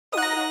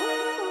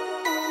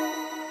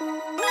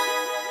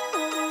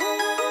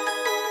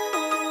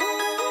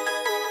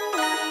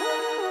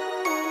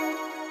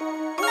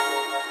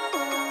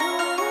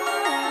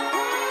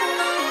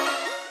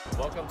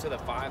to the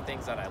 5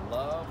 things that I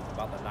love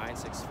about the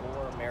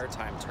 964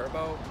 Maritime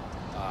Turbo.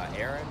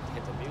 Aaron,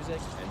 hit the music,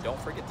 and don't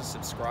forget to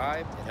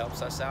subscribe. It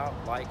helps us out.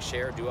 Like,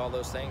 share, do all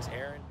those things.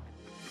 Aaron.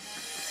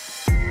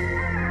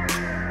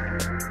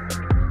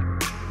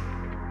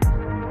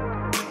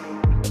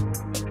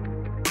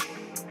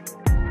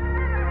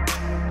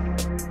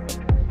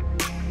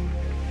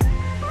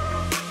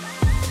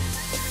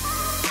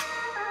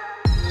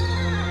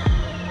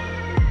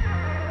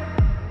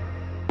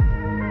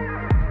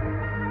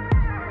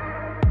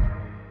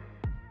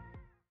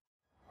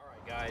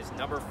 Guys,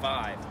 number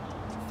 5,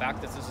 the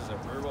fact that this is a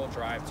rear-wheel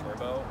drive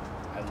turbo,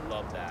 I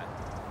love that.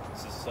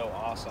 This is so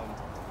awesome.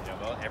 You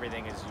know,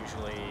 everything is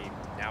usually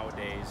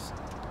nowadays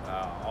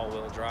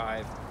all-wheel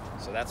drive,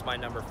 so that's my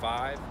number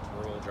 5,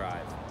 rear-wheel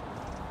drive.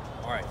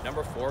 All right,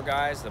 number 4,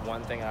 guys,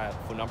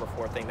 number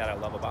 4 thing that I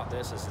love about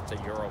this is it's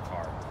a Euro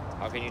car.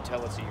 How can you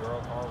tell it's a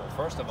Euro car? Well,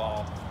 first of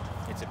all,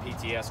 it's a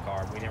PTS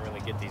car. We didn't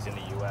really get these in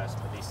the US,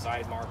 but these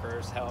side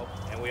markers help,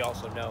 and we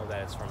also know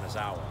that it's from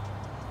Misawa.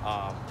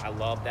 I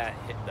love that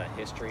the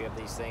history of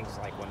these things,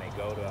 like when they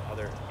go to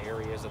other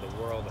areas of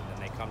the world and then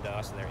they come to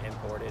us and they're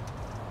imported.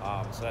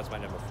 So that's my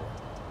number 4.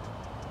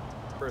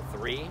 Number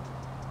 3,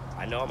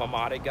 I know I'm a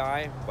modded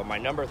guy, but my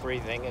number 3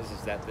 thing is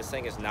that this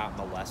thing is not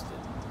molested.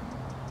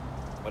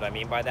 What I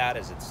mean by that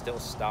is it's still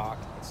stock,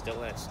 it's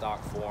still in its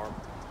stock form,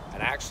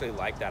 and I actually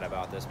like that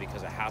about this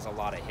because it has a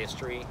lot of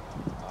history.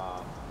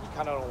 You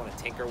kind of don't want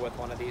to tinker with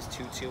one of these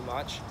too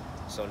much.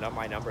 So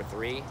my number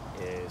 3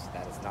 is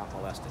that it's not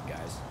molested,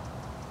 guys.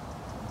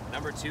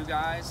 Number 2,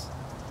 guys,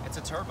 it's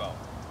a turbo.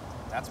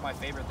 That's my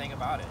favorite thing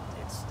about it.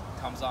 It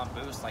comes on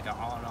boost like an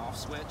on and off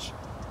switch,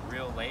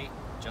 real late,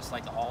 just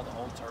like all the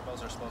old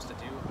turbos are supposed to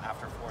do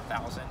after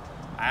 4,000.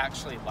 I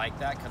actually like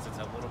that because it's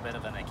a little bit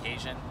of an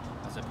occasion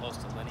as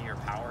opposed to linear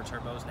power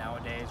turbos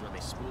nowadays where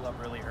they spool up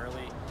really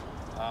early.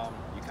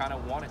 You kind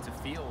of want it to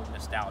feel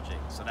nostalgic,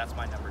 so that's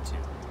my number 2.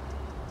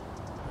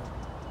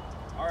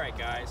 All right,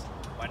 guys,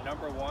 my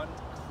number 1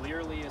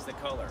 clearly is the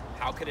color.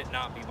 How could it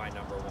not be my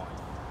number 1?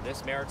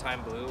 This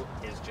Maritime Blue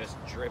is just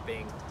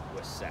dripping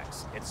with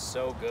sex. It's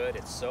so good,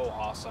 it's so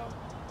awesome,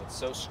 it's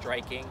so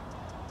striking.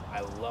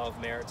 I love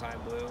Maritime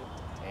Blue,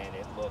 and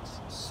it looks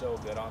so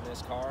good on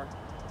this car,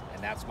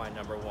 and that's my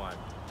number 1.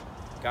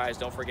 Guys,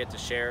 don't forget to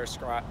share,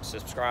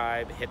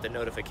 subscribe, hit the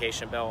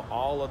notification bell,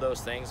 all of those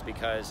things,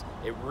 because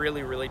it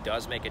really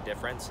does make a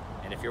difference.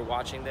 And if you're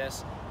watching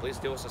this, please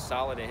do us a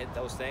solid and hit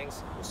those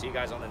things. We'll see you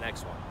guys on the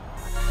next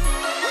one.